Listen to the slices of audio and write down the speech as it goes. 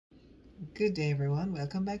Good day, everyone.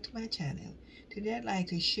 Welcome back to my channel. Today I'd like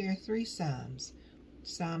to share 3 Psalms.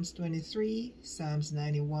 Psalms 23, Psalms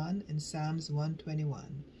 91, and Psalms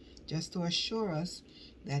 121, just to assure us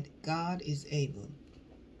that God is able.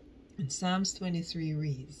 And Psalms 23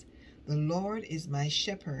 reads, "The Lord is my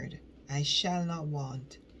shepherd, I shall not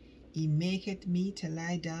want. He maketh me to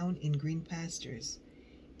lie down in green pastures.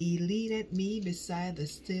 He leadeth me beside the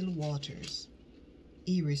still waters.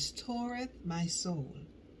 He restoreth my soul.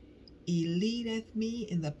 He leadeth me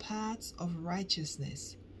in the paths of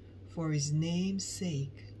righteousness, for his name's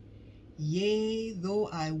sake. Yea, though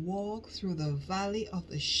I walk through the valley of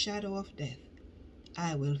the shadow of death,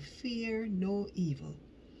 I will fear no evil,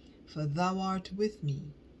 for thou art with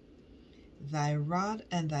me. Thy rod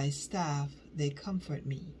and thy staff, they comfort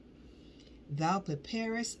me. Thou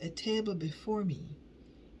preparest a table before me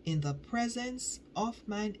in the presence of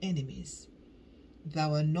mine enemies.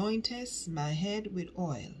 Thou anointest my head with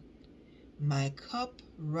oil. My cup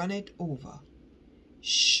runneth over.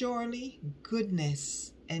 Surely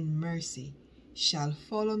goodness and mercy shall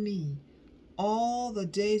follow me all the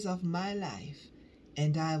days of my life,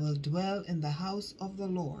 and I will dwell in the house of the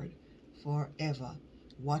Lord forever."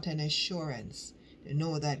 What an assurance to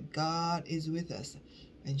know that God is with us,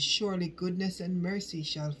 and surely goodness and mercy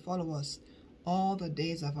shall follow us all the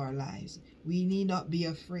days of our lives. We need not be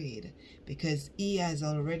afraid, because He has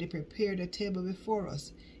already prepared a table before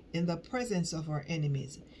us in the presence of our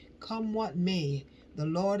enemies. Come what may, the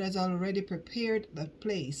Lord has already prepared that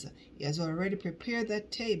place. He has already prepared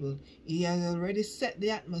that table. He has already set the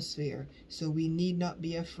atmosphere, so we need not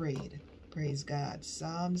be afraid. Praise God.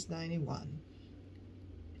 Psalms 91.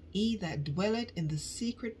 "He that dwelleth in the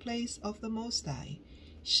secret place of the Most High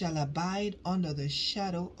shall abide under the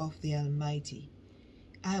shadow of the Almighty.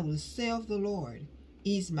 I will say of the Lord,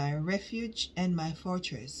 He is my refuge and my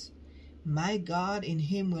fortress. My God, in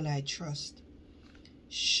him will I trust.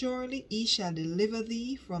 Surely he shall deliver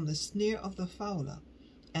thee from the snare of the fowler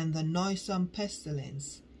and the noisome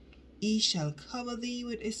pestilence. He shall cover thee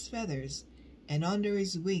with his feathers, and under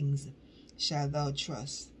his wings shalt thou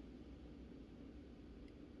trust.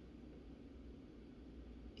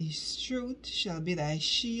 His truth shall be thy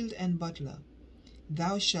shield and buckler.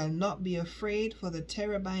 Thou shalt not be afraid for the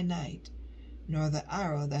terror by night, nor the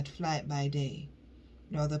arrow that flieth by day,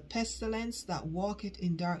 nor the pestilence that walketh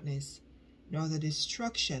in darkness, nor the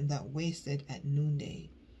destruction that wasteth at noonday.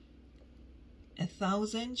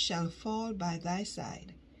 1,000 shall fall by thy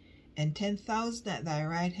side, and 10,000 at thy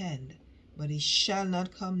right hand, but it shall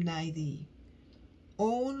not come nigh thee.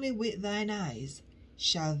 Only with thine eyes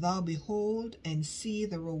shalt thou behold and see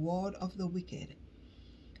the reward of the wicked.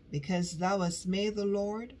 Because thou hast made the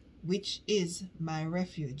Lord, which is my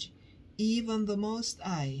refuge, even the Most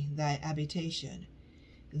High, thy habitation.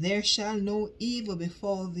 There shall no evil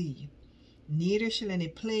befall thee, neither shall any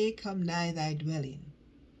plague come nigh thy dwelling.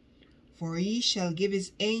 For he shall give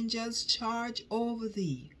his angels charge over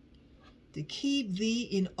thee, to keep thee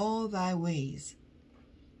in all thy ways.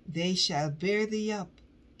 They shall bear thee up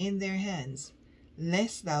in their hands,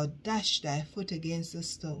 lest thou dash thy foot against a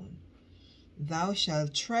stone. Thou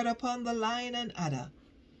shalt tread upon the lion and adder,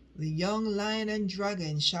 the young lion and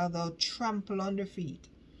dragon shalt thou trample under feet.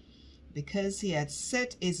 Because he hath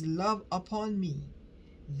set his love upon me,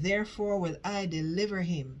 therefore will I deliver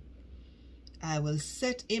him. I will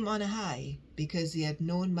set him on high, because he hath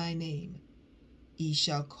known my name. He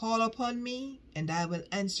shall call upon me, and I will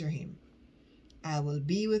answer him. I will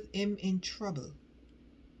be with him in trouble.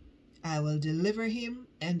 I will deliver him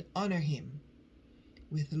and honor him.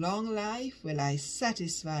 With long life will I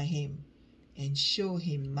satisfy him, and show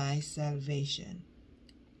him my salvation.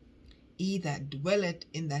 He that dwelleth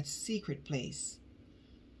in that secret place,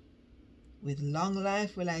 with long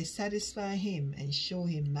life will I satisfy him and show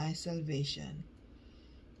him my salvation."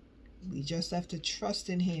 We just have to trust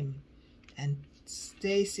in him and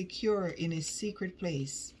stay secure in his secret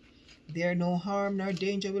place. There no harm nor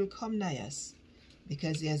danger will come nigh us,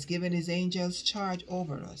 because he has given his angels charge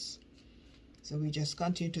over us. So we just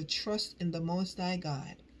continue to trust in the Most High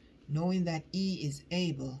God, knowing that he is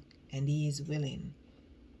able and he is willing.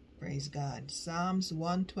 Praise God. Psalms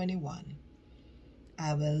 121.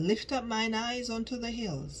 "I will lift up mine eyes unto the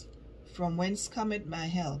hills, from whence cometh my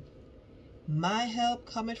help. My help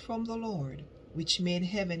cometh from the Lord, which made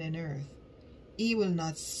heaven and earth. He will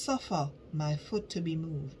not suffer my foot to be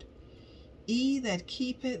moved. He that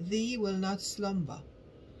keepeth thee will not slumber.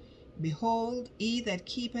 Behold, he that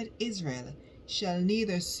keepeth Israel shall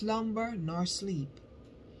neither slumber nor sleep.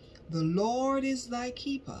 The Lord is thy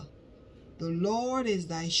keeper. The Lord is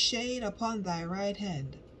thy shade upon thy right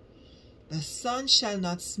hand. The sun shall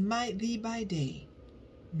not smite thee by day,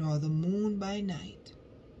 nor the moon by night.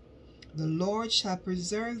 The Lord shall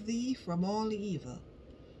preserve thee from all evil.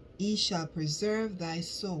 He shall preserve thy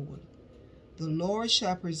soul. The Lord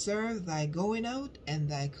shall preserve thy going out and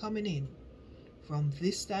thy coming in, from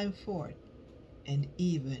this time forth and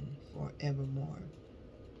even forevermore.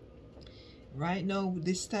 Right now,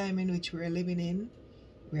 this time in which we're living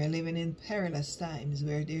in perilous times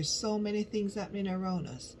where there's so many things happening around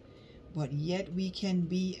us, but yet we can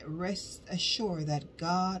be rest assured that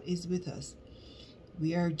God is with us.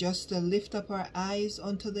 We are just to lift up our eyes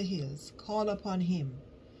unto the hills, call upon Him,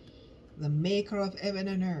 the maker of heaven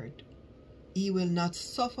and earth. He will not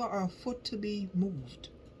suffer our foot to be moved.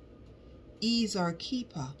 He is our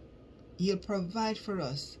keeper. He'll provide for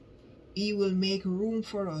us. He will make room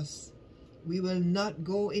for us. We will not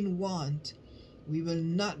go in want. We will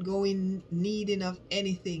not go in needing of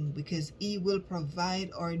anything, because He will provide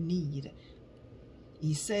our need.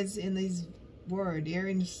 He says in His word, here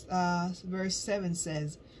in verse 7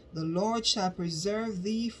 says, the Lord shall preserve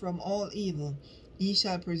thee from all evil. He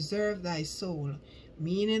shall preserve thy soul.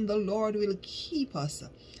 Meaning the Lord will keep us.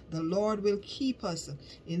 The Lord will keep us.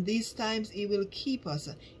 In these times He will keep us.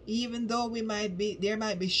 Even though there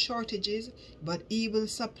might be shortages, but He will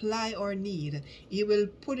supply our need. He will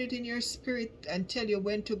put it in your spirit and tell you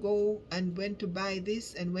when to go and when to buy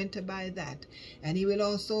this and when to buy that. And He will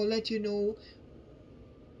also let you know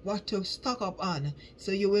what to stock up on,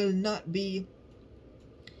 so you will not be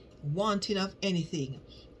wanting of anything.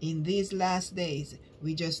 In these last days,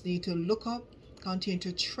 we just need to look up, continue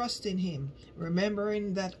to trust in Him,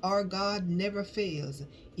 remembering that our God never fails.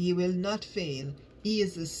 He will not fail. He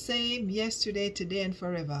is the same yesterday, today, and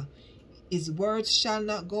forever. His words shall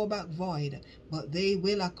not go back void, but they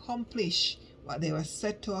will accomplish what they were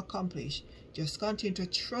set to accomplish. Just continue to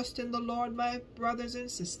trust in the Lord, my brothers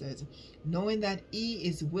and sisters, knowing that He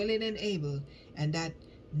is willing and able, and that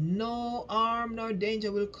no harm nor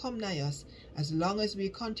danger will come nigh us, as long as we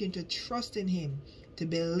continue to trust in Him, to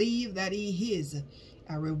believe that He is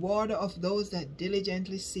a rewarder of those that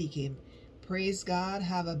diligently seek Him. Praise God.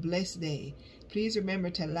 Have a blessed day. Please remember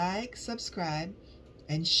to like, subscribe,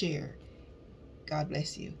 and share. God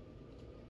bless you.